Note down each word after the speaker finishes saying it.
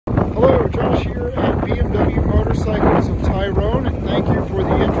Hello, Josh here at BMW Motorcycles of Tyrone, and thank you for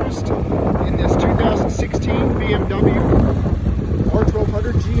the interest in this 2016 BMW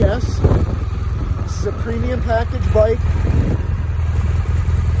R1200GS. This is a premium package bike,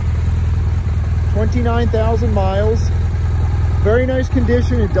 29,000 miles. Very nice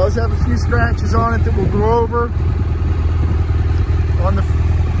condition. It does have a few scratches on it that we'll go over. On the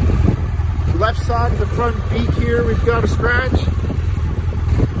left side of the front beak here, we've got a scratch.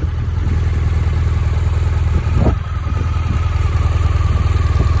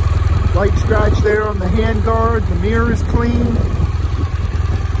 Light scratch there on the hand guard. The mirror is clean.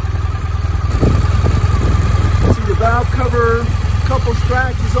 See the valve cover, a couple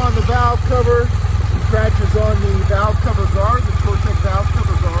scratches on the valve cover, some scratches on the valve cover guard, the Tortec valve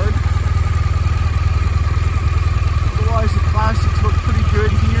cover guard. Otherwise the plastics look pretty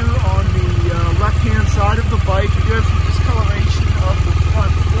good here on the left-hand side of the bike. You do have some discoloration of the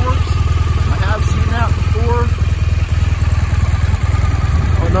front forks. I have seen that before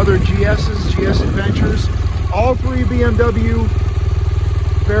on other GS Adventures. All three BMW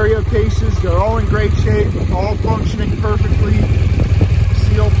Vario cases, they're all in great shape, all functioning perfectly,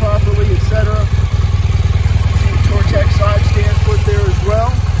 sealed properly, etc. See the Tortec side stand foot there as well.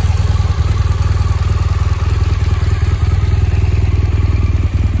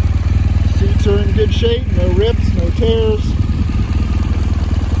 Seats are in good shape, no rips, no tears.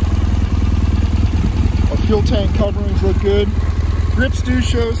 Our fuel tank coverings look good. Grips do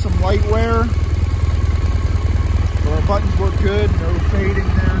show some light wear, but our buttons look good, no fading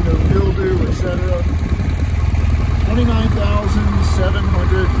there, no mildew, etc.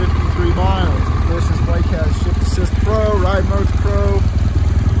 29,753 miles. Of course, this bike has Shift Assist Pro, Ride Modes Pro,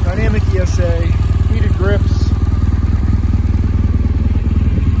 Dynamic ESA, heated grips.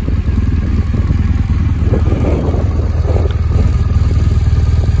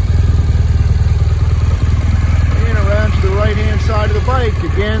 Right-hand side of the bike,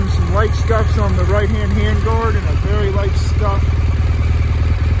 again, some light scuffs on the right-hand handguard and a very light scuff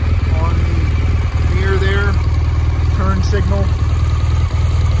on the mirror there, turn signal.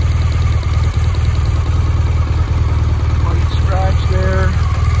 Light scratch there.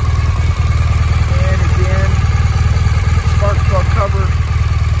 And again, spark plug cover.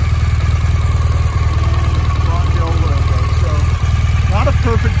 Rondell logo. So, not a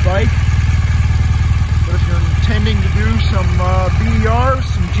perfect bike. But if you're intending to do some BERs,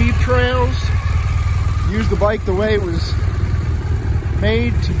 some Jeep trails, use the bike the way it was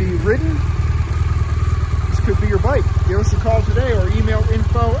made to be ridden, this could be your bike. Give us a call today or email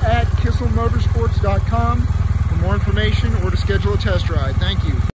info@kisselmotorsports.com for more information or to schedule a test ride. Thank you.